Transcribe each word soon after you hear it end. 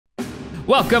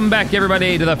Welcome back,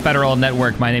 everybody, to the Federal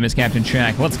Network. My name is Captain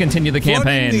Shaq. Let's continue the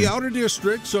campaign. The outer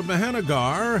districts of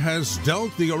Mahanagar has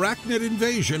dealt the Arachnid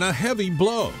invasion a heavy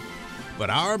blow. But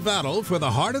our battle for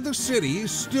the heart of the city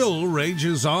still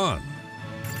rages on.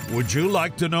 Would you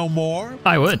like to know more?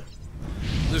 I would.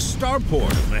 The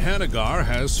starport of Mahanagar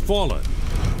has fallen.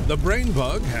 The brain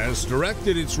bug has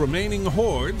directed its remaining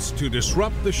hordes to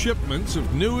disrupt the shipments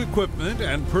of new equipment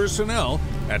and personnel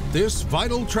at this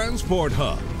vital transport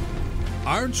hub.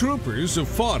 Our troopers have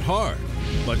fought hard,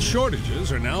 but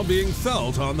shortages are now being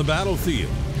felt on the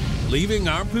battlefield, leaving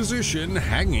our position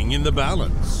hanging in the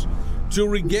balance. To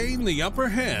regain the upper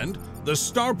hand, the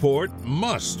starport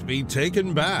must be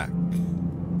taken back.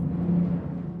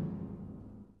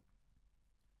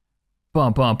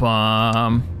 Bum, bum,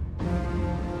 bum.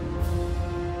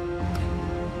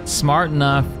 Smart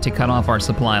enough to cut off our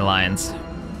supply lines.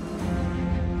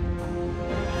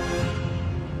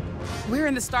 We're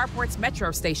in the starport's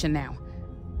metro station now.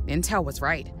 Intel was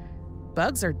right.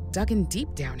 Bugs are dug in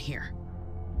deep down here.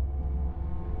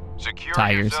 Secure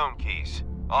Tigers. your zone keys.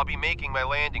 I'll be making my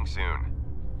landing soon.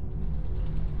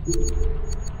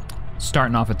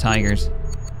 Starting off with Tigers.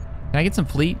 Can I get some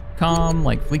fleet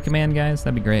command guys?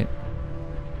 That'd be great.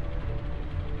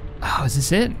 Oh, is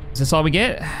this it? Is this all we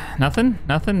get? Nothing?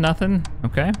 Nothing? Nothing?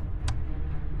 Okay.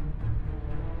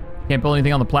 Can't build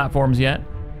anything on the platforms yet.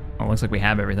 Oh, looks like we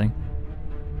have everything.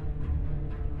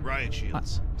 Riot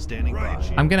shields, standing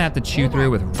by. I'm gonna have to chew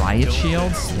through with riot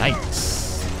shields?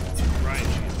 Yikes. Riot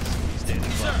shields, standing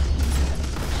by.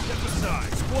 Step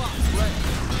aside. Squad,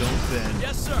 ready. Don't bend.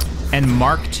 Yes, sir. And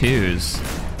Mark IIs.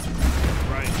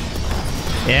 Riot.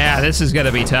 Yeah, this is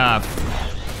gonna be tough.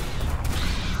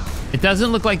 It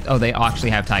doesn't look like, oh, they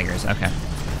actually have Tigers, okay.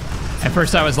 At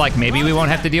first I was like, maybe we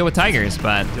won't have to deal with Tigers,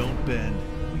 but Don't bend,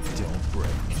 we don't break.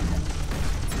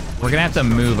 we're gonna have to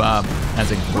move up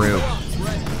as a group.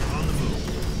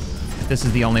 If this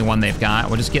is the only one they've got,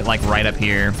 we'll just get like right up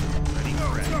here.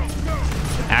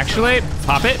 Actually,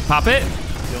 pop it, pop it,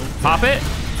 pop it.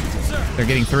 They're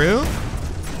getting through,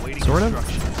 sort of.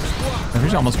 We're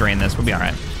just almost drained this, we'll be all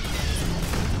right.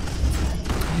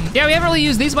 Yeah, we haven't really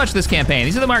used these much this campaign.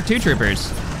 These are the Mark II troopers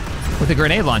with the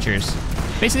grenade launchers.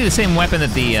 Basically the same weapon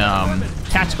that the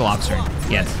tactical officer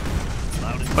gets.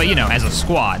 But you know, as a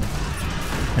squad.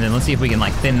 And then let's see if we can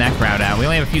like thin that crowd out. We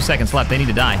only have a few seconds left, they need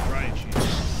to die. Riot shields,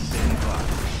 standing by.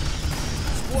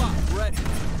 Squad, ready.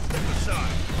 Step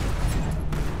aside.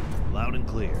 Loud and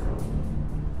clear.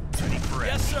 Ready for action.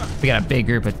 Yes, sir. We got a big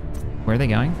group, but where are they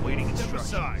going? Waiting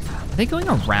instructions. Are they going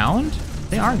around?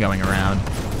 They are going around.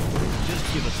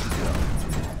 Just give us the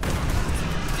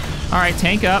go. All right,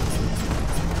 tank up.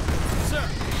 Sir.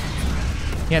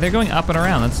 Yeah, they're going up and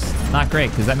around. That's not great,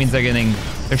 because that means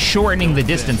they're shortening the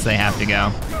distance they have to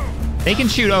go. They can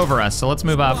shoot over us, so let's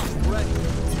move up.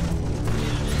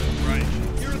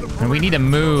 And we need to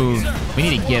move. We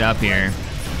need to get up here.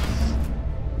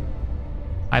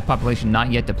 High population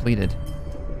not yet depleted.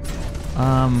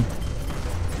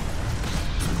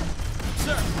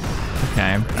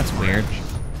 Okay, that's weird.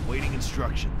 Waiting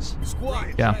instructions.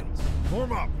 Squad. Yeah.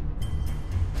 Form up.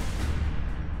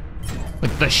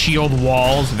 With the shield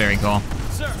walls, very cool.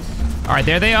 Sir. All right,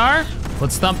 there they are.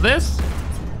 Let's thump this.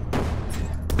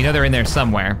 We know they're in there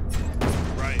somewhere.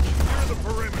 Right. Clear the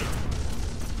perimeter.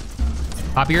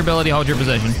 Pop your ability, hold your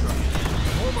position.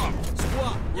 Form up.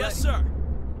 Squad. Yes, sir.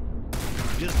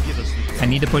 Just give us the I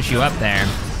need to push you up there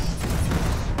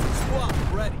squad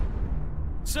ready.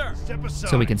 Sir. Step aside.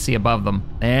 so we can see above them.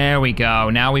 There we go.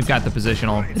 Now we've got the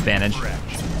positional advantage.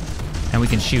 And we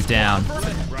can shoot down.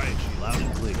 Right. Loud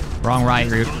and clear. Wrong riot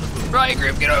group. Riot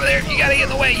group, get over there. You gotta get in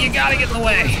the way. You gotta get in the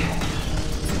way.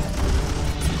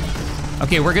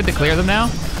 Okay, we're good to clear them now.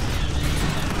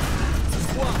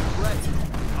 Squad ready.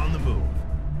 On the move.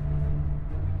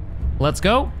 Let's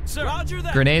go. Sir. Roger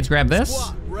that. Grenades, grab this.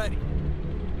 Squad ready.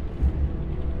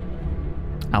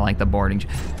 I like the boarding.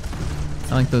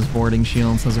 I like those boarding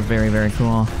shields. Those are very, very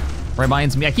cool.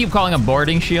 Reminds me, I keep calling them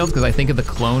boarding shields because I think of the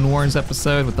Clone Wars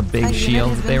episode with the big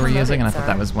shield that they were using, and I thought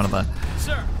that was one of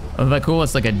the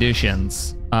coolest like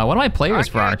additions. One of my players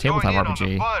for our tabletop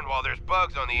RPG. Fun while there's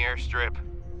bugs on the airstrip.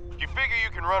 You figure you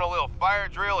can run a little fire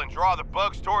drill and draw the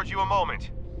bugs towards you a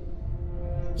moment.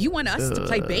 You want us to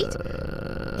play bait?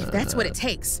 If that's what it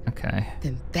takes, Okay.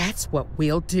 then that's what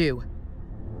we'll do.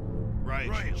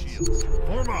 Riot shields.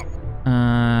 Form up.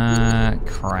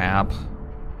 Crap.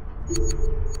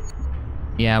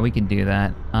 Yeah, we can do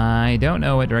that. I don't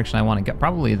know what direction I want to go.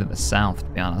 Probably to the south, to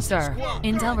be honest. Sir,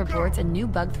 intel reports a new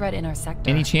bug threat in our sector.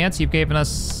 Any chance you've given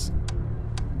us...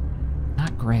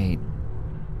 Not great.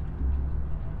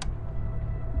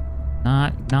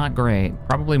 Not great.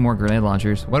 Probably more grenade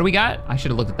launchers. What do we got? I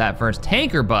should have looked at that first.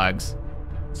 Tanker bugs.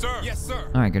 Sir. Yes, sir.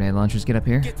 All right, grenade launchers, get up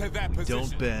here. Get to that position.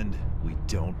 Don't bend, we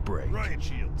don't break. Riot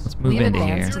shields. Let's move We have into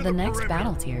here. advanced to the next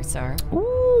battle tier, sir.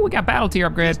 Ooh, we got battle tier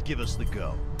upgrade. Just give us the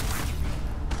go.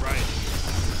 Riot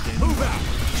shields. Move out.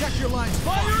 Check your lines.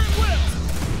 Fire at will.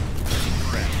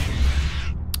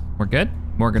 We're good.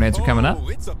 More grenades are coming up. Oh,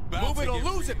 it's about move it or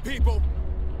lose it, people.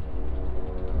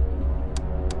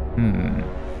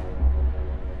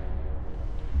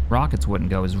 Rockets wouldn't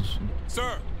go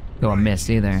Sir. amiss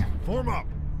either. Form up.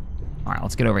 All right,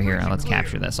 let's get over here and let's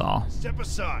capture this all. Step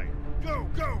aside. Go,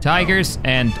 go. Tigers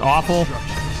and awful.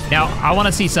 Now, I want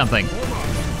to see something.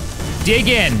 Dig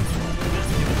in.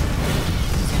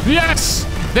 Yes!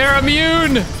 They're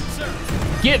immune!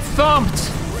 Get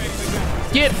thumped!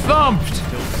 Get thumped!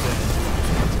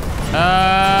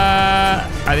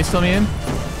 Are they still immune?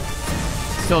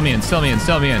 Still immune, still immune,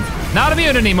 still immune. Not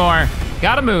immune anymore.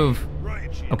 Gotta move.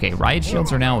 Okay, riot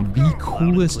shields are now the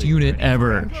coolest unit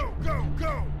ever. Go, go,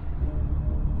 go.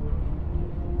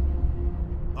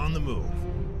 On the move.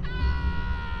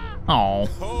 Oh,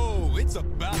 Oh, it's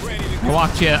about ready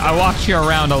to I walked you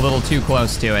around a little too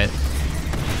close to it.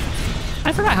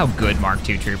 I forgot how good Mark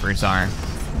II troopers are.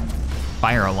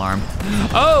 Fire alarm.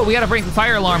 Oh, we gotta bring the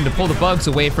fire alarm to pull the bugs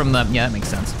away from the, yeah, that makes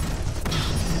sense.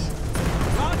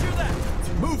 Roger that.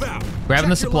 Move out. Grabbing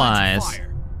the Check your lines of supplies. fire.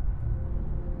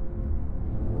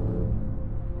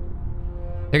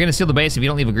 They're gonna steal the base if you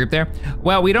don't leave a group there.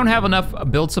 Well, we don't have enough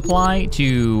build supply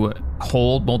to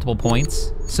hold multiple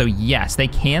points. So yes, they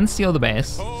can steal the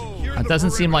base. It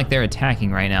doesn't seem like they're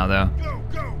attacking right now though. Go,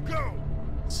 go, go.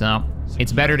 So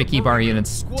it's better to keep our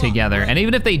units together. And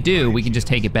even if they do, we can just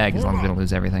take it back as long as we don't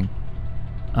lose everything.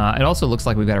 It also looks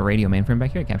like we've got a radio mainframe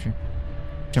back here to capture,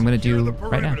 which I'm gonna do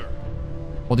right now.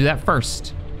 We'll do that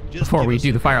first before we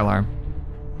do the fire alarm.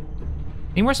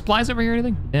 Any more supplies over here or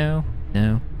anything? No,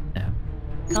 no, no.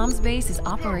 Comms base is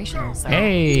operational, sir.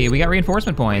 Hey, we got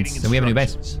reinforcement points, and we have a new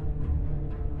base.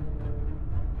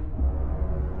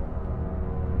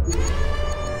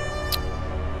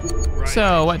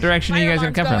 So, what direction are you guys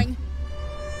gonna come from?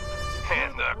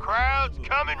 And the crowd's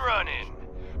coming running.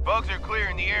 Bugs are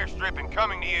clearing the airstrip and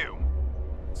coming to you.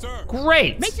 Sir.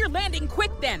 Great! Make your landing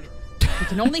quick then. We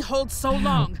can only hold so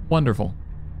long. Wonderful.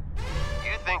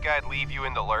 You think I'd leave you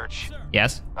in the lurch?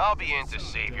 Yes? I'll be in to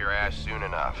save your ass soon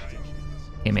enough.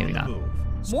 Okay, maybe not.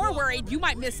 More worried you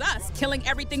might miss us, killing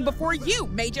everything before you,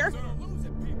 Major.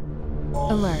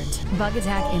 Alert. Bug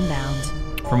attack inbound.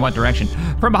 From what direction?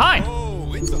 From behind!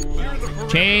 Oh, it's about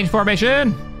Change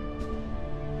formation!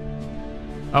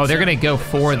 Oh, they're gonna go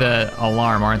for the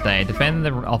alarm, aren't they? Defend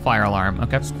the fire alarm,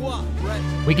 okay. squad. Ready.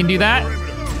 We can do that. Get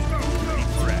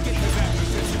to that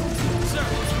position.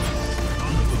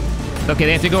 Sir. Okay,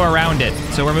 they have to go around it,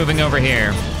 so we're moving over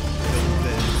here.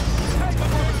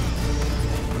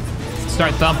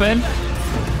 Start thumping.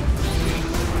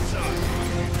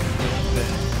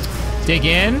 Dig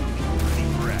in.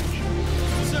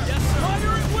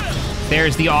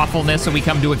 There's the awfulness that we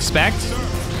come to expect.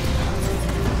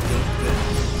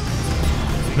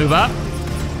 Move up.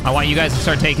 I want you guys to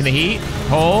start taking the heat.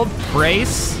 Hold,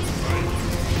 brace.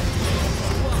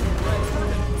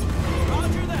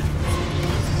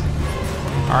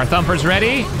 Our thumper's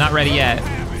ready? Not ready yet.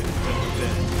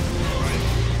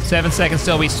 7 seconds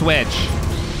till we switch.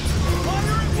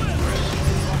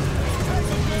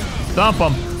 Thump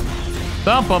them.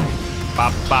 Thump them.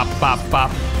 Bop, bop, bop,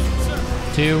 bop.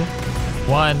 2,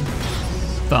 1.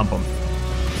 Thump them.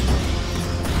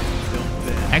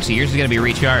 Actually, yours is gonna be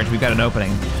recharged. We've got an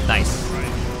opening. Nice.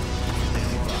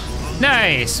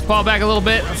 Nice. Fall back a little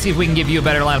bit. Let's see if we can give you a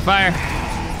better line of fire.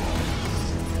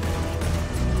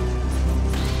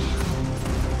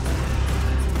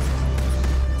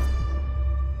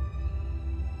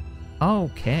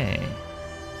 Okay.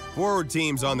 Forward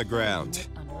team's on the ground.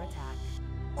 Under attack.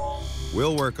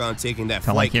 We'll work on taking that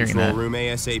Felt flight like hearing control that. room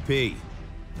ASAP.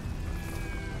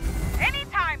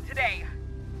 Anytime today.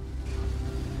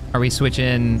 Are we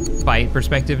switching fight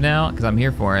perspective now? Because I'm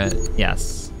here for it.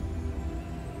 Yes.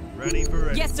 Ready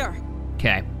for it. Yes, sir.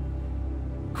 Okay.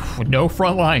 No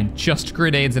front line, just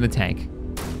grenades in a tank.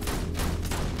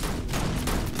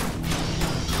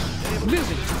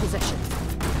 Moving to position.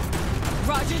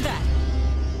 Roger that.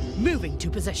 Moving to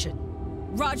position.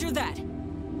 Roger that.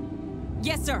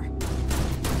 Yes, sir.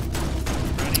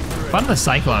 Fun of the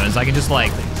Cyclone is I can just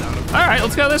like, all right,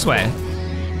 let's go this way.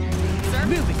 Sir,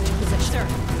 moving to position. Sir.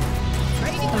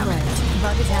 Alert.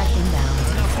 Bug attack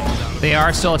inbound. They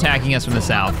are still attacking us from the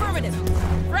south. Affirmative.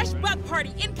 Fresh bug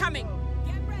party incoming.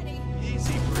 Get ready.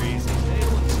 Easy breezy.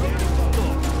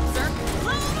 Sir.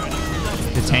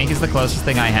 The tank is the closest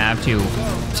thing I have to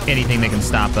anything that can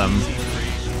stop them.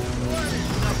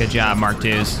 Good job, Mark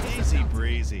IIs. Easy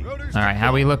breezy. All right,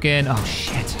 how we looking? Oh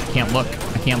shit, I can't look.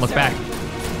 I can't look back.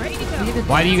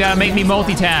 Why do you gotta make me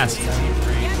multitask?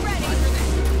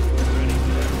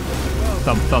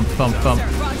 Thump, thump, thump, thump.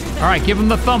 All right, give him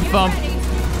the thump, thump.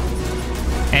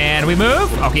 And we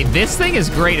move? Okay, this thing is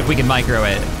great if we can micro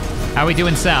it. How we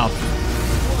doing south?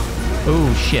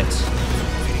 Ooh, shit.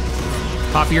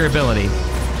 Pop your ability.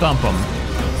 Thump him.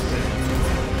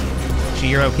 So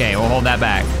you're okay, we'll hold that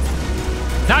back.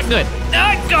 Not good.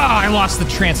 Oh, I lost the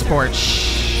transport.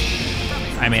 Shh.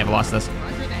 I may have lost this.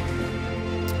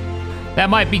 That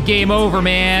might be game over,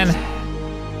 man.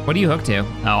 What are you hooked to?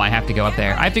 Oh, I have to go up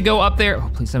there. I have to go up there. Oh,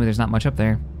 please tell me there's not much up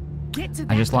there.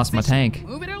 I just lost my tank.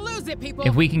 Move it or lose it, people.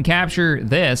 If we can capture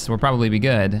this, we'll probably be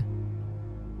good.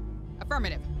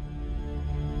 Affirmative.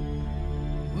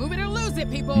 Move it or lose it,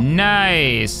 people.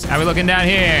 Nice. How we looking down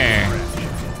here?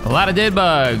 A lot of dead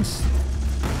bugs.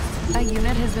 A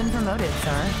unit has been promoted,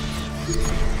 sir.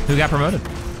 Who got promoted?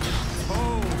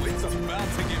 Oh, it's about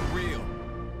to get real.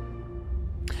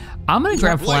 I'm gonna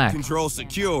grab Flight flak. control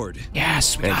secured.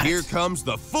 Yes, we And got here it. comes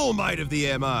the full might of the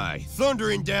MI,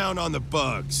 thundering down on the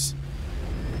bugs.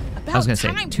 About I was gonna say,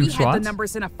 time 2 we had SWATs? the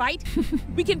numbers in a fight.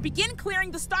 We can begin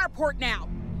clearing the starport now.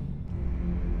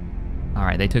 All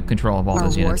right, they took control of all Our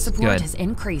those war units. support Good. has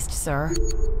increased, sir.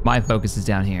 My focus is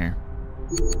down here.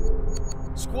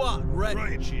 Squad ready.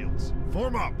 Riot shields,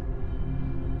 form up.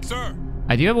 Sir.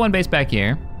 I do have one base back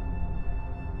here.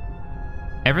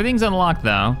 Everything's unlocked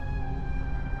though.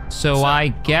 So I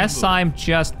guess I'm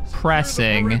just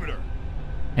pressing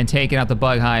and taking out the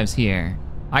bug hives here.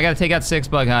 I gotta take out 6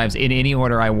 bug hives in any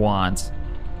order I want.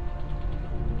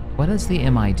 What is the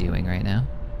MI doing right now?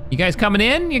 You guys coming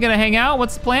in? You gonna hang out?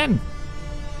 What's the plan?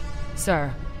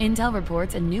 Sir, intel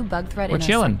reports a new bug threat We're in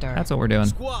chilling. our sector. That's what we're doing.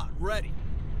 Squad ready.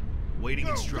 Waiting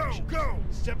instructions. Go.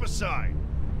 Step aside.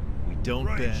 We don't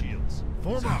Riot bend. shields,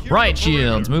 form up. Right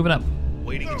shields, moving up.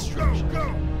 Waiting Go, instructions. go,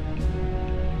 go.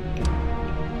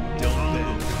 Don't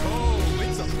bend. Oh,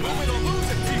 it's a move it or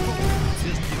lose it, people.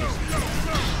 Just give us Go, go.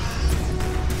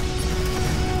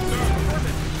 Sir,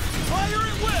 affirmative. Fire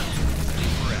at will.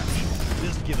 for action.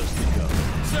 Just give us the go.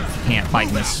 Sir. Can't fight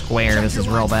in this square. This is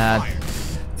real bad.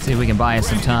 See if we can buy us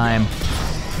some time.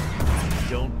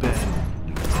 Don't bend.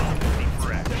 Ready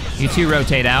for action. You two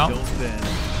rotate out. Don't bend.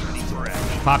 Ready for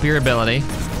action. Pop your ability.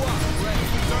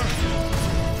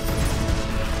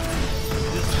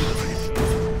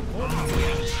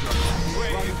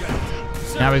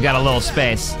 Now we've got a little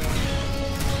space.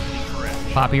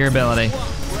 Pop your ability.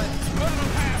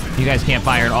 You guys can't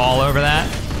fire it all over that?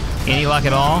 Any luck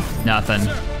at all? Nothing.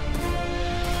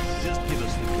 Just give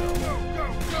us the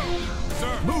go.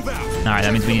 Move out. All right,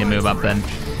 that means we need to move up then.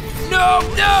 No,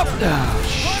 no!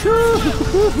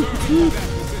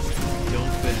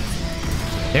 Don't bend.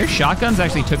 Their shotguns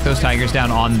actually took those tigers down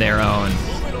on their own. Ready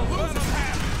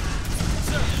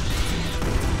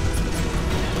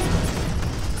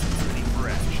for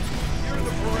action. You're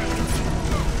the perimeter.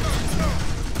 Go, go, go.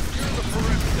 You're the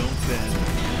perimeter. Don't bend.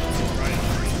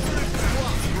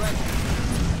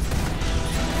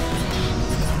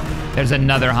 There's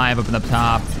another hive up in the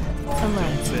top.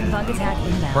 Alert. Bug attack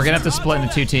inbound. We're gonna have to split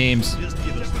into 2 teams. Just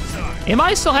give us the side.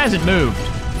 MI still hasn't moved.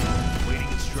 Waiting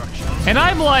instructions. And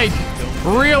I'm like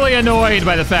really annoyed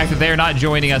by the fact that they're not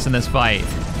joining us in this fight.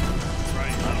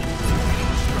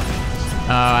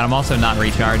 And I'm also not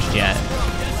recharged yet.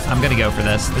 I'm gonna go for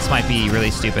this. This might be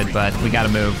really stupid, but we gotta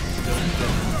move.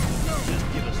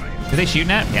 Are they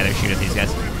shooting at? Yeah, they're shooting at these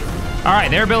guys. All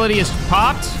right, their ability is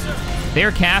popped.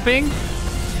 They're capping.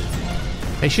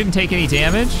 They shouldn't take any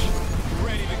damage.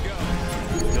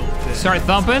 Start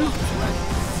thumping.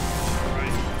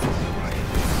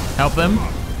 Help them.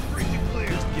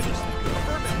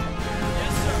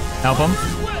 Help them.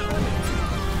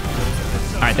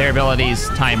 All right, their ability's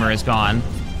timer is gone.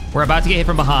 We're about to get hit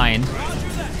from behind,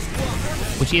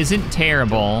 which isn't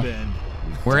terrible.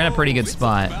 We're in a pretty good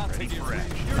spot. All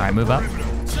right, move up.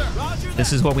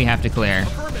 This is what we have to clear.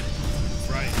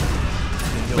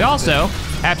 We also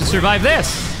have to survive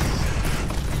this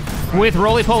with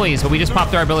roly-polies, but we just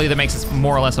popped our ability that makes us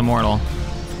more or less immortal.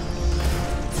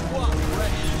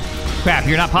 Crap,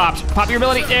 you're not popped. Pop your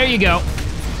ability. There you go.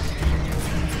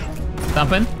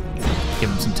 Thumping. Give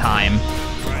him some time.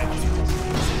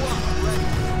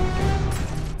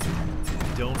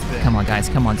 Come on, guys.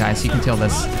 Come on, guys. You can kill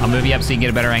this. I'll move you up so you can get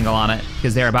a better angle on it,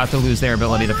 because they're about to lose their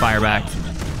ability to fire back.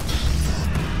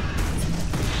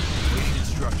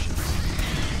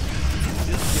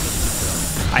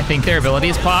 I think their ability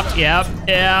is popped. Yep.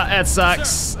 Yeah, that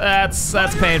sucks. That's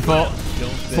painful.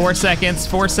 4 seconds,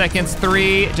 4 seconds,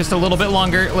 3, just a little bit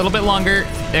longer, a little bit longer.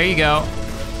 There you go.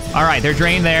 All right, they're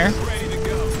drained there. A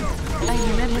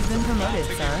unit has been promoted,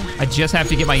 sir. I just have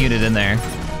to get my unit in there.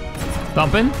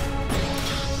 Thumping.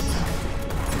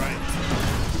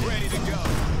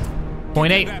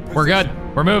 0.8, we're good,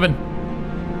 we're moving.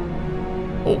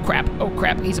 Oh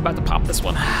crap, he's about to pop this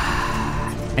one.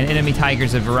 And enemy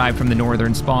tigers have arrived from the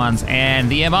northern spawns,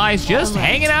 and the MI's just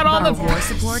hanging out on the... War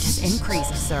support has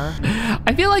increased, sir.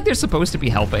 I feel like they're supposed to be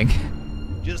helping.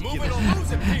 Just give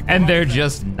us And they're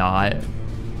just not.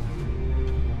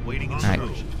 waiting All right.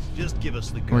 instructions. Just give us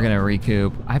the go. We're gonna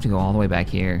recoup. I have to go all the way back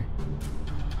here.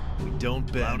 We don't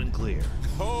bend. Loud and clear.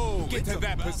 Oh, get to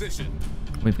that position.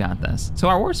 We've got this. So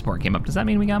our war support came up. Does that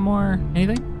mean we got more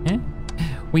anything? Eh?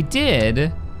 We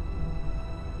did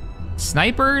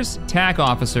snipers, TAC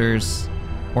officers,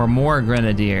 or more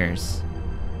grenadiers.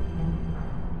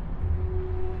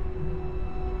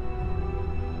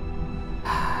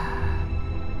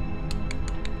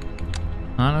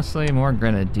 Honestly, more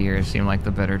grenadiers seem like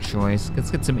the better choice. Let's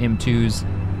get some M2s.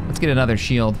 Let's get another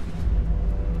shield.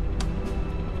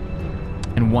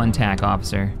 And 1 TAC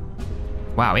officer.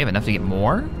 Wow, we have enough to get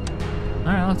more? All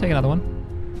right, let's take another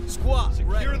one. Squad,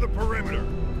 secure the perimeter.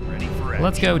 Ready for action.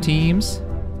 Let's go, teams.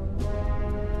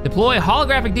 Deploy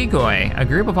holographic decoy. A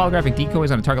group of holographic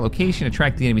decoys on a target location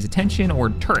attract the enemy's attention, or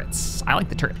turrets. I like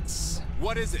the turrets.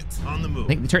 What is it? On the move. I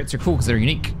think the turrets are cool because they're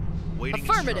unique. Waiting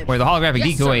Affirmative. Where the holographic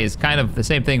Yes, decoy sir. is kind of the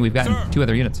same thing we've got in 2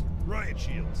 other units. Riot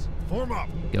shields. Form up.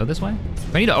 Go this way?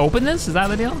 Do I need to open this? Is that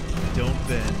the deal? Don't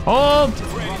bend. Hold!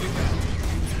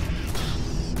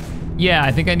 Yeah,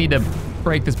 I think I need to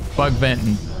break this bug vent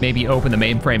and maybe open the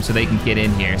mainframe so they can get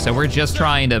in here. So we're just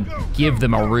trying to give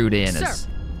them a route in is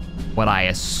what I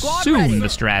assume the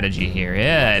strategy here.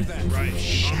 Yeah.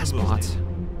 Shazbot.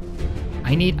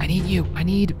 I need you. I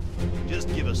need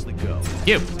Just give us the go.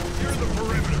 you. Secure the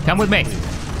perimeter. Come with me.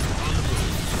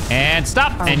 And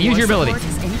stop Our and use war your ability.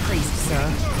 support has increased,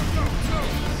 sir.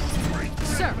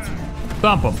 Sir.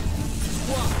 Thump them.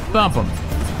 Thump them.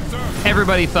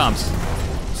 Everybody thumps.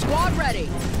 Squad ready.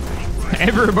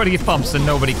 Everybody thumps and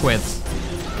nobody quits.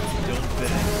 Don't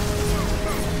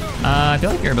bend. I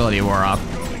feel like your ability wore off.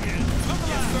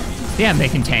 Damn, they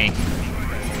can tank.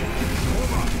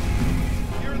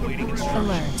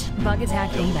 Alert. Bug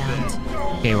attack inbound.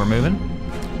 Okay, we're moving.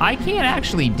 I can't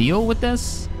actually deal with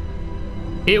this.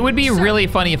 It would be really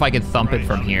funny if I could thump it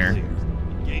from here.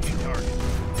 Engaging target.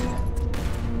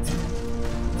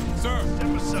 Sir, step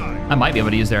aside. I might be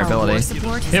able to use their Our war ability.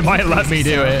 support has It might let me increased,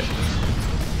 do sir. it.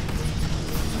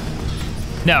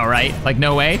 No, right? Like,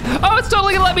 no way? Oh, it's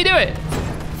totally gonna let me do it.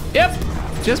 Yep,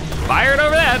 just fire it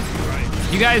over that.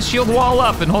 You guys shield wall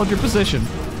up and hold your position.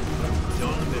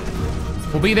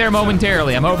 We'll be there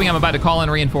momentarily. I'm hoping I'm about to call in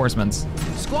reinforcements.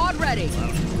 Squad ready.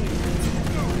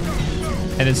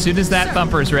 And as soon as that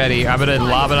thumper's ready, I'm gonna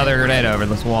lob another grenade over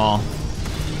this wall.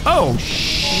 Oh,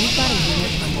 We've got a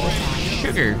unit under attack.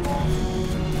 sugar.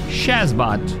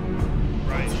 Shazbot.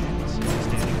 Riot shields.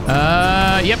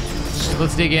 Standing. Yep.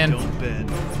 Let's dig in. Don't bend.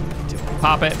 Don't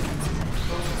Pop it.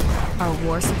 Our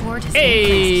war support has increased,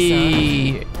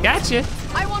 Hey! Gotcha.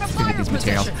 I want a fire These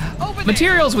position. materials. Over there.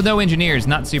 Materials with no engineers,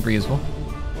 not super useful.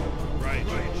 riot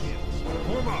shields.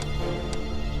 Form up.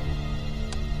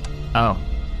 Oh,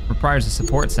 requires a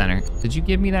support center. Did you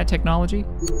give me that technology?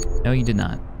 No, you did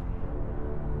not.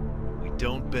 We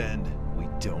don't bend. We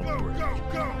don't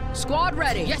break. Squad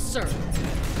ready. Yes, sir.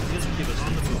 Just give us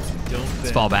on the move. Don't bend.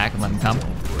 Let's fall back and let them come.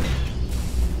 Don't break.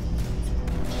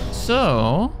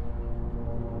 So,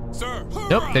 Sir.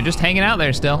 nope, they're just hanging out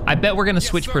there still. I bet we're gonna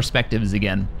switch perspectives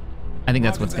again. I think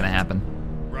that's what's gonna happen.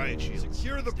 Riot shields.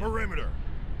 Secure the perimeter.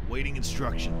 Waiting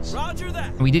instructions. Roger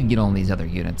that. We did get all these other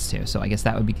units too, so I guess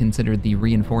that would be considered the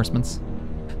reinforcements.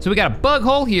 So we got a bug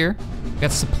hole here. We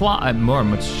got supply, more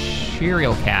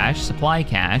material cache, supply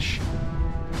cache.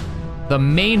 The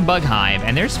main bug hive,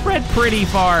 and they're spread pretty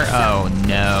far. Oh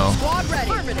no. Squad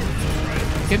ready.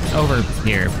 Affirmative. Get over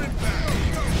here.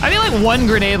 I feel like 1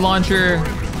 grenade launcher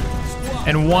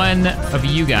and 1 of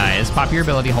you guys, pop your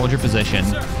ability, hold your position,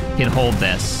 can hold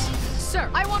this. Sir,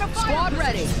 I want a fire. Squad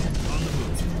ready.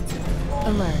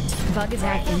 Alert. Bug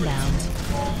attack inbound.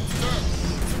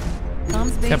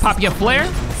 Comms base. Can I pop you a is flare?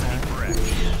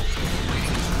 operational,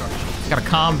 sir. Got a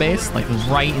comm base, like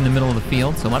right in the middle of the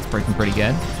field, so that's breaking pretty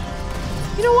good.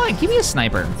 You know what, give me a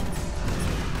sniper.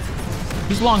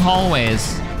 These long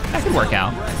hallways, that could work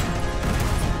out.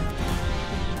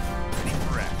 Ready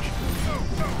for action.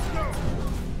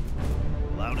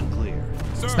 Loud and clear.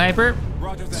 Sniper,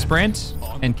 Roger that. sprint,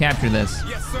 and capture this.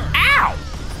 Yes, sir. Ow!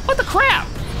 What the crap?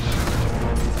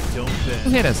 Don't Who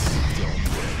bend. hit us?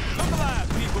 Don't break.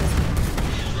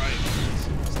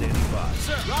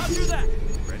 Roger that.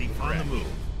 Ready for the move.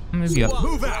 Move you up.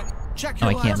 Move out. Check Oh,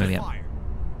 your I can't lines move of yet. fire.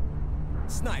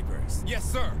 Snipers. Yes,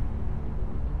 sir.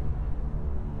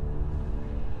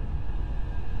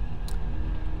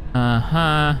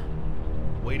 Uh-huh.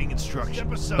 Waiting instructions.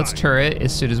 Step aside. Let's turret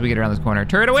as soon as we get around this corner.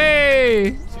 Turret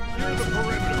away! Secure the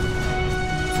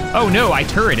perimeter. Oh no, I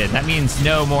turreted. That means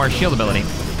no more shield ability.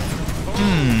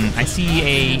 I see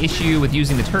a issue with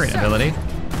using the turret ability.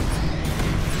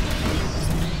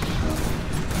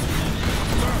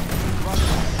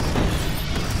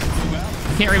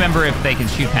 I can't remember if they can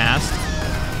shoot past.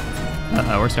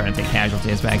 Uh-oh, we're starting to take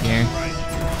casualties back here.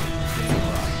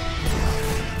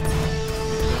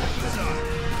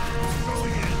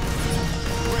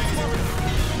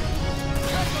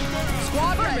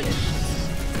 Squad ready.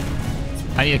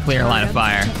 I need a clear line of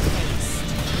fire.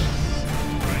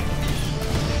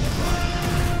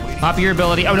 Pop your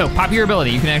ability. Oh no, pop your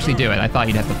ability. You can actually do it. I thought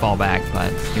you'd have to fall back,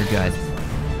 but you're good.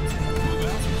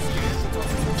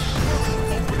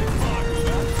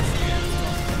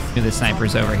 The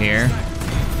snipers over here.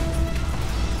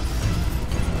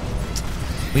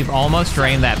 We've almost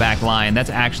drained that back line. That's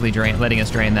actually letting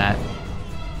us drain that.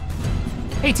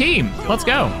 Hey team, let's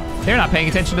go. They're not paying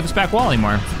attention to this back wall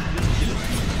anymore.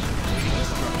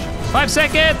 5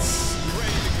 seconds.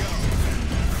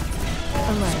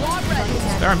 Squad ready.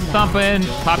 Start thumping.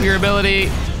 Pop your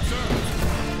ability.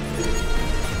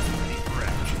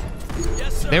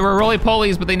 Yes, sir. They were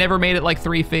roly-polies, but they never made it like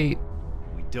 3 feet.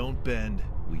 We don't bend.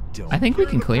 We don't. I think we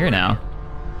can clear now.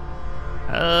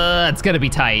 It's gonna be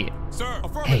tight. Sir,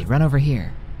 affirmative. Hey, run over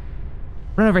here.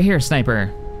 Run over here,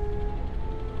 sniper.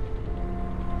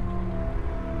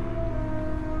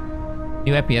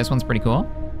 New FPS one's pretty cool.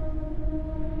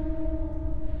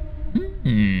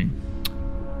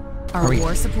 Our we-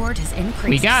 war support has increased,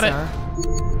 We got it. sir.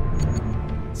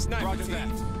 Sniper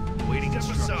team. Waiting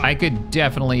instructions. I could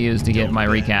definitely use to get my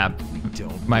recap.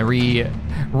 Don't. My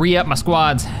re-up my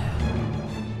squads.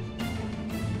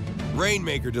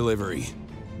 Rainmaker delivery.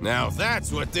 Now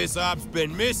that's what this op's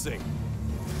been missing.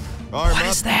 Arm What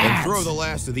up is that? and throw the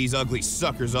last of these ugly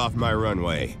suckers off my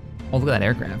runway. Oh, look at that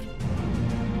aircraft.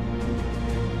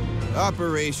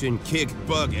 Operation Kick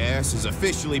Bug Ass is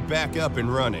officially back up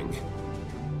and running.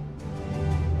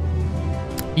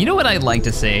 You know what I'd like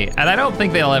to see? And I don't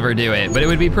think they'll ever do it, but it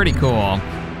would be pretty cool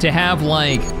to have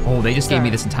like, oh, they just gave me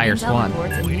this entire Intel squad.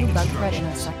 reports a new bug threat in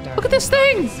our sector. Look at this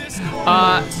thing!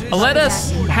 Let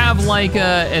us have like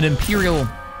an Imperial,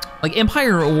 like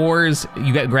Empire Wars,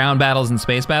 you got ground battles and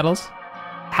space battles.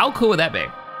 How cool would that be?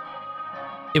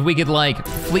 If we could like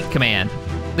Fleet Command.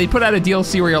 They put out a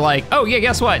DLC where you're like, oh yeah,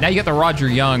 guess what? Now you got the Roger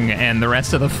Young and the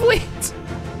rest of the fleet.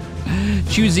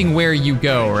 Choosing where you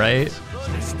go, right?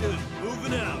 Understood.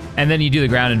 Moving out. And then you do the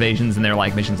ground invasions and they're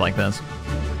like missions like this.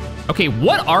 Okay,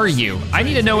 what are you? I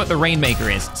need to know what the Rainmaker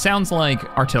is. Sounds like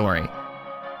artillery.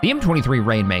 The M23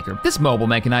 Rainmaker. This mobile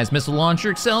mechanized missile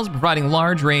launcher excels at providing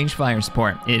large range fire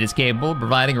support. It is capable of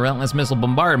providing relentless missile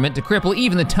bombardment to cripple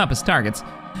even the toughest targets.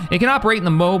 It can operate in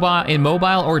the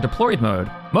mobile or deployed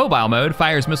mode. Mobile mode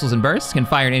fires missiles in bursts, can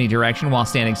fire in any direction while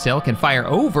standing still, can fire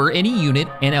over any unit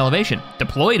and elevation.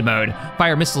 Deployed mode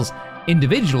fire missiles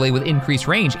individually with increased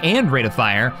range and rate of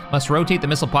fire, must rotate the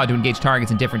missile pod to engage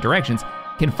targets in different directions,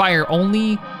 can fire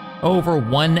only over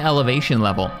one elevation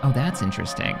level. Oh, that's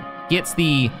interesting. Gets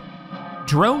the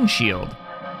drone shield.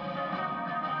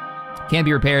 Can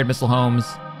be repaired, missile homes.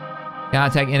 Can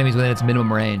attack enemies within its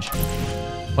minimum range.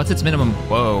 What's its minimum?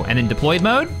 Whoa, and in deployed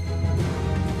mode?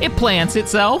 It plants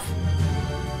itself,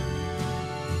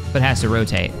 but has to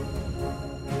rotate.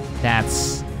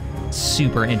 That's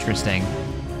super interesting.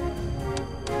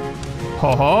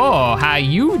 Ho ho, how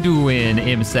you doing,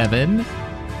 M7?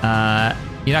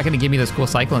 You're not gonna give me those cool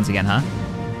cyclones again, huh?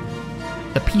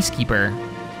 The Peacekeeper.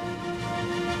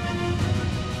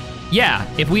 Yeah,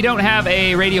 if we don't have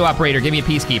a radio operator, give me a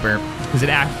Peacekeeper, because it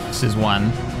acts as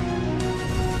one.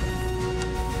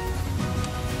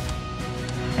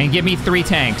 And give me 3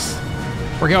 tanks.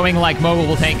 We're going like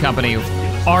Mobile Tank Company,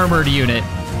 armored unit.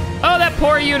 Oh, that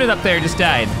poor unit up there just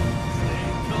died.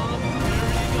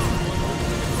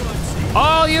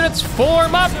 All units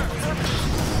form up.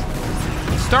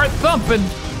 Start thumping.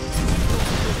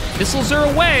 Missiles are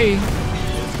away. Our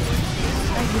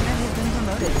unit has been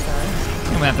promoted, sir.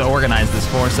 I'm gonna have to organize this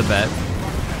force a bit.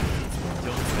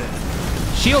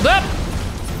 Shield up!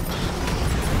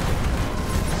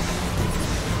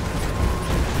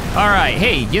 All right,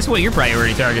 hey, guess what your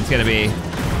priority target's gonna be?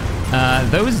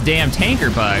 Those damn tanker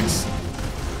bugs.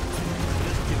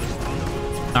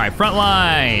 All right, front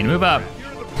line, move up.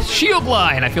 Shield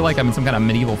line, I feel like I'm in some kind of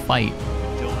medieval fight.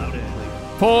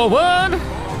 Forward!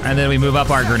 And then we move up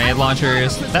our grenade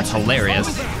launchers. That's hilarious.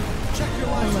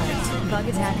 Alert. Bug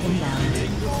attack inbound.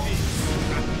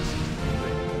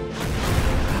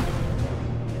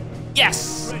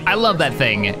 Yes! I love that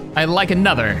thing. I like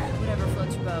another. Whatever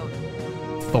floats your boat.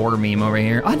 Thor meme over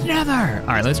here. Another! All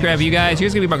right, let's grab you guys.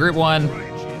 Here's gonna be my group 1.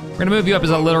 We're gonna move you up as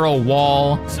a literal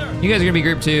wall. You guys are gonna be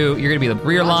group 2. You're gonna be the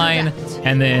rear line.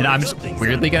 And then I'm just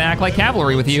weirdly gonna act like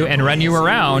cavalry with you and run you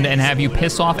around and have you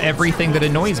piss off everything that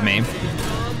annoys me.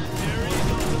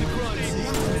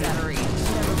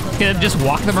 Gonna just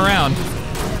walk them around.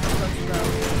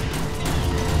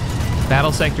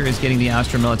 Battle Sector is getting the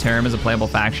Astra Militarum as a playable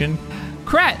faction.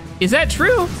 Krat, is that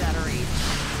true?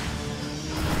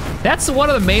 That's one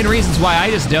of the main reasons why I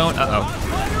just don't,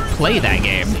 play that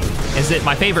game. Is that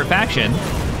my favorite faction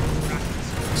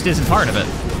just isn't part of it.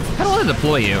 I don't want to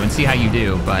deploy you and see how you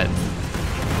do, but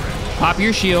pop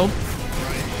your shield.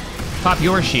 Pop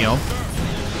your shield.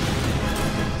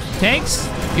 Tanks,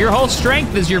 your whole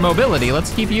strength is your mobility.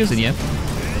 Let's keep using you.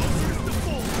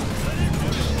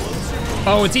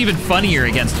 Oh, it's even funnier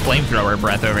against flamethrower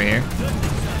breath over here.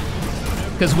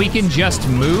 Because we can just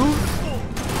move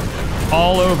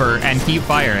all over and keep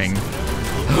firing.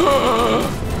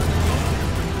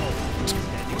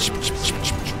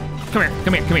 Come here,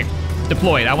 come here, come here.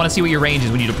 Deployed. I want to see what your range is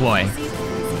when you deploy.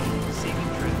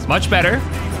 It's much better.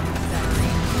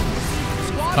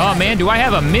 Oh man, do I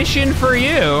have a mission for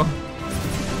you?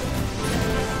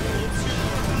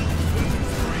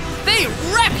 They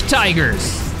wreck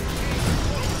tigers!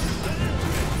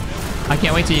 I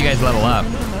can't wait till you guys level up.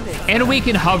 And we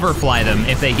can hover fly them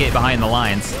if they get behind the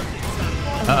lines.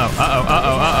 Uh-oh, uh-oh,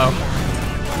 uh-oh,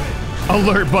 uh-oh.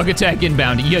 Alert, bug attack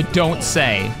inbound. You don't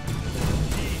say.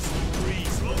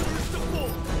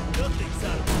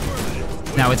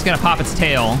 Now it's gonna pop its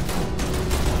tail.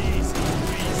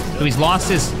 So he's lost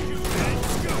his...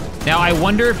 Now I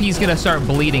wonder if he's gonna start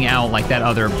bleeding out like that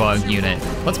other bug unit.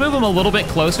 Let's move him a little bit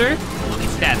closer.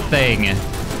 That thing.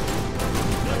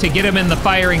 To get him in the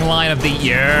firing line of the...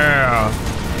 Yeah!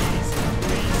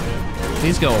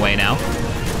 Please go away now.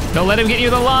 Don't let him get you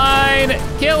the line!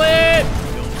 Kill it!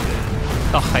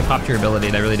 Oh, I popped your ability.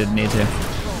 I really didn't need to.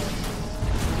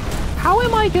 How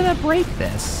am I gonna break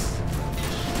this?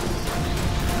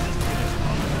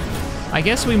 I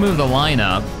guess we move the line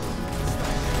up.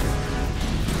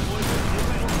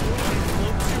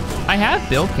 I have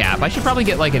build cap. I should probably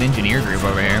get like an engineer group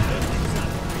over here.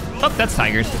 Oh, that's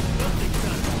tigers.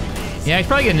 Yeah, I should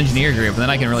probably get an engineer group, and then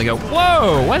I can really go,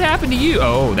 whoa, what happened to you?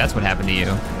 Oh, that's what happened to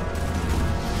you.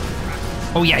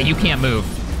 Oh yeah, you can't move.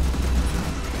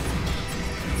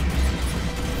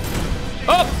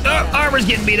 Oh, armor's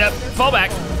getting beat up. Fall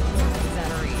back.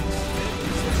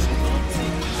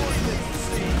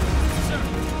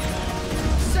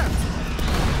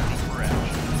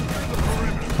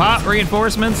 Pop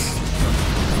reinforcements.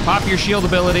 Pop your shield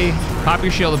ability. Pop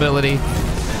your shield ability.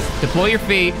 Deploy your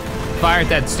feet. Fire at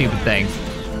that stupid thing.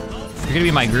 You're gonna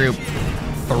be my group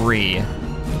 3.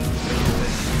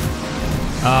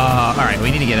 All right, we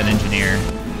need to get an engineer.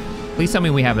 Please tell me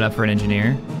we have enough for an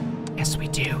engineer. Yes, we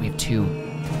do. We have 2.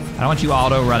 I don't want you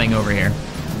auto running over here.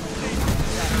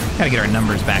 Gotta get our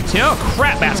numbers back too. Oh,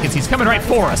 crap baskets. He's coming right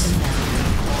for us.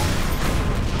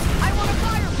 I want a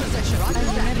fire position. A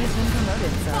unit has been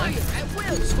promoted, sir. At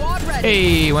will. Squad ready.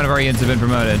 Hey, one of our units have been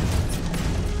promoted.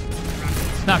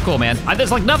 Not cool, man.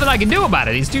 There's like nothing I can do about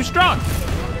it. He's too strong.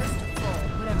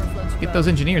 Get those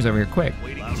engineers over here quick.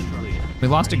 We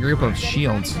lost a group of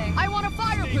shields. I want a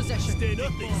fire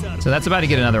position. So that's about to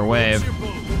get another wave.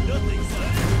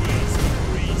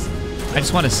 I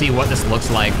just want to see what this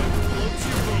looks like.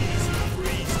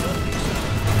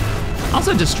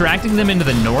 Also, distracting them into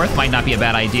the north might not be a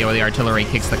bad idea where the artillery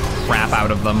kicks the crap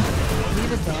out of them.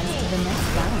 We've advanced to the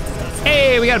next battle.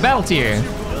 Hey, we got a battle tier.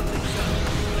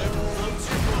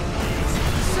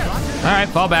 All right,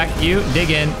 fall back. You dig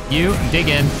in. You dig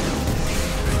in.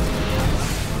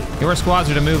 Your squads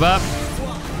are to move up.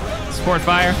 Support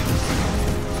fire.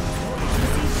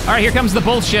 All right, here comes the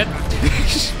bullshit.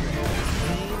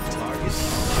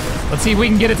 Let's see if we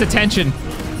can get its attention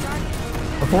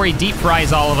before he deep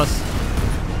fries all of us.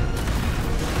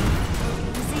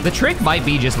 The trick might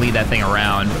be just lead that thing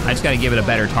around. I just gotta give it a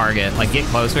better target. Like, get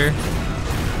closer.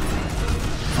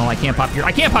 Oh, I can't pop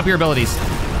your abilities.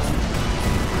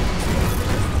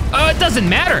 Oh, it doesn't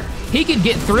matter. He can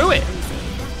get through it.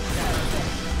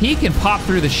 He can pop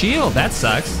through the shield. That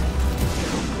sucks.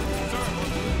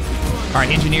 All right,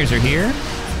 engineers are here.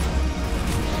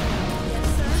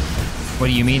 What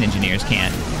do you mean engineers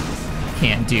can't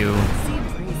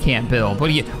build? What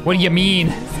do you mean?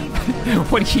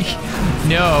 What do you,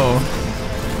 no.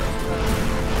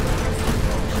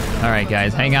 All right,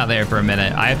 guys, hang out there for a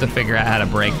minute. I have to figure out how to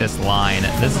break this line.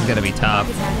 This is gonna be tough.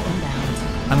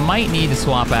 I might need to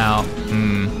swap out.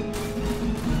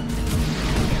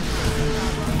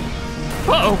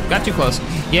 Uh-oh, got too close.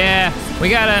 Yeah, we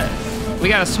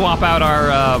gotta swap out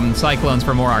our cyclones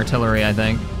for more artillery, I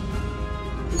think.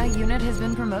 A unit has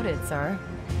been promoted, sir.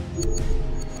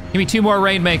 Give me 2 more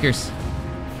rainmakers.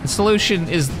 The solution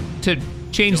is to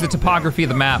change the topography of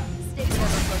the map.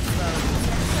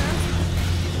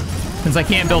 Since I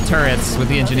can't build turrets with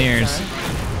the engineers.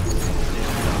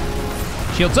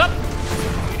 Shields up.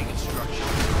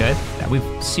 Good.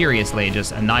 We've seriously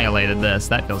just annihilated this.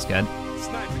 That feels good.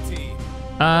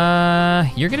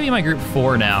 You're gonna be my group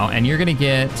 4 now, and you're gonna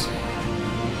get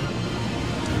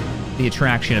the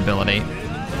attraction ability.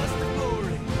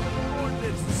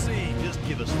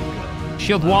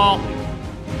 Shield wall.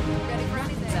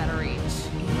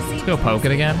 Let's go poke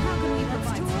it again.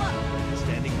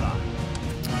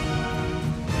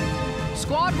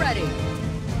 Squad ready.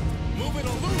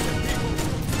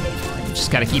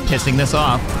 Just gotta keep pissing this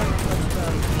off.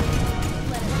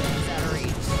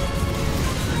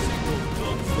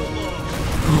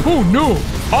 Oh no!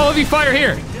 All of you fire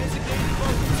here!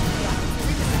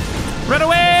 Run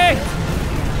away!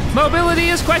 Mobility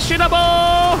is questionable!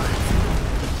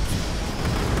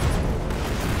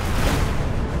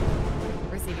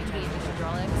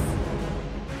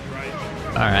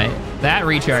 All right, that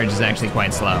recharge is actually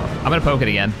quite slow. I'm gonna poke it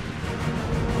again.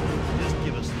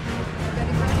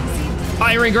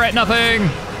 I regret nothing!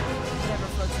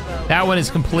 That one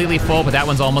is completely full, but that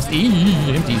one's almost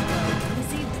empty.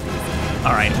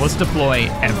 All right, let's deploy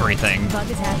everything.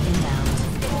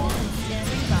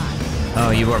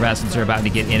 Oh, you bastards are about to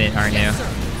get in it, aren't you?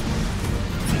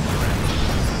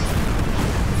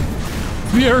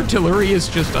 The artillery is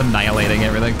just annihilating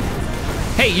everything.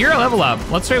 Hey, you're a level up.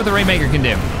 Let's try what the Rainmaker can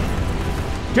do.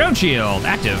 Drone shield,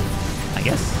 active, I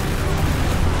guess.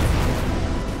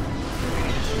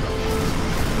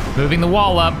 Moving the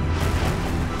wall up.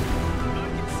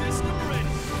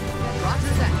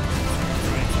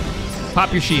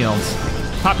 Pop your shields.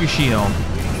 Pop your shield.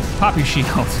 Pop your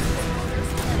shield.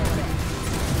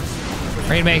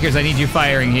 Rainmakers, I need you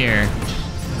firing here.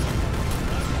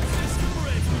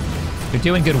 You're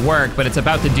doing good work, but it's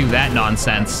about to do that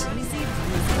nonsense.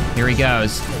 Here he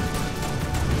goes.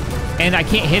 And I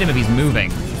can't hit him if he's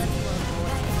moving.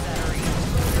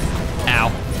 Ow.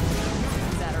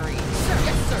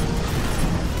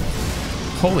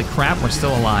 Holy crap, we're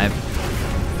still alive.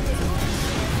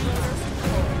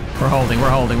 We're holding, we're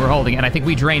holding, we're holding, and I think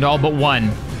we drained all but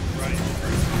one.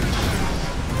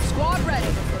 Squad ready.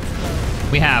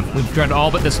 We have. We've drained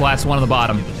all but this last one on the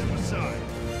bottom.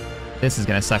 This is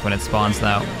gonna suck when it spawns,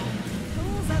 though.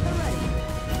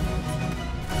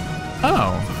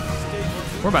 Oh.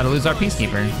 We're about to lose our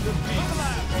Peacekeeper.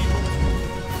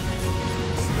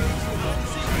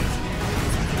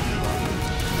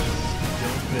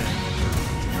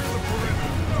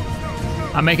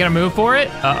 I'm making a move for it.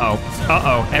 Uh-oh.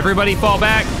 Uh-oh. Everybody fall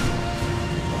back.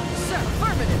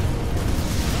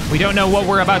 We don't know what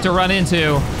we're about to run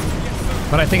into,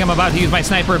 but I think I'm about to use my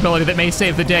sniper ability that may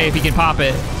save the day if he can pop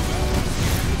it.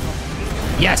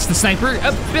 Yes, the sniper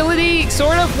ability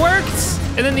sort of worked.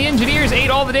 And then the engineers ate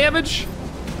all the damage.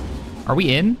 Are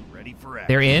we in?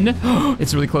 They're in?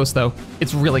 It's really close, though.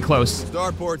 It's really close.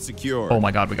 Starport secure. Oh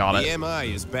my God, we got it. The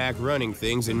MI is back running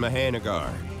things in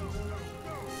Mahanagar.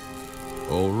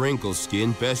 Old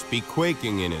Wrinkleskin best be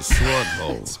quaking in his slug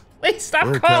hole. Please stop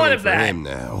We're calling coming him for that. him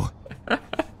now.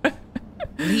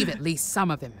 Leave at least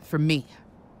some of him for me.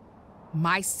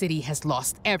 My city has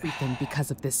lost everything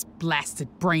because of this blasted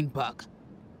brain bug.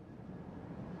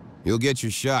 You'll get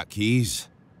your shot, Keys.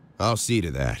 I'll see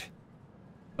to that.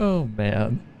 Oh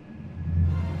man.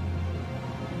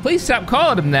 Please stop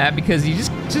calling him that, because you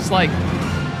just like,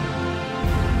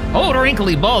 old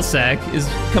wrinkly ballsack is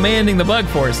commanding the bug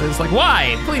forces. Like,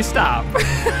 why? Please stop.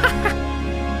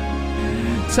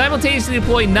 Simultaneously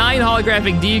deploy 9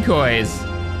 holographic decoys.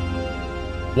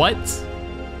 What?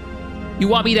 You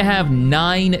want me to have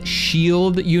 9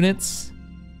 shield units?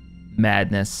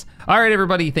 Madness. All right,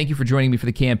 everybody, thank you for joining me for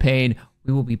the campaign.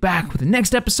 We will be back with the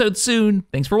next episode soon.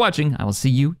 Thanks for watching. I will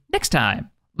see you next time.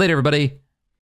 Later, everybody.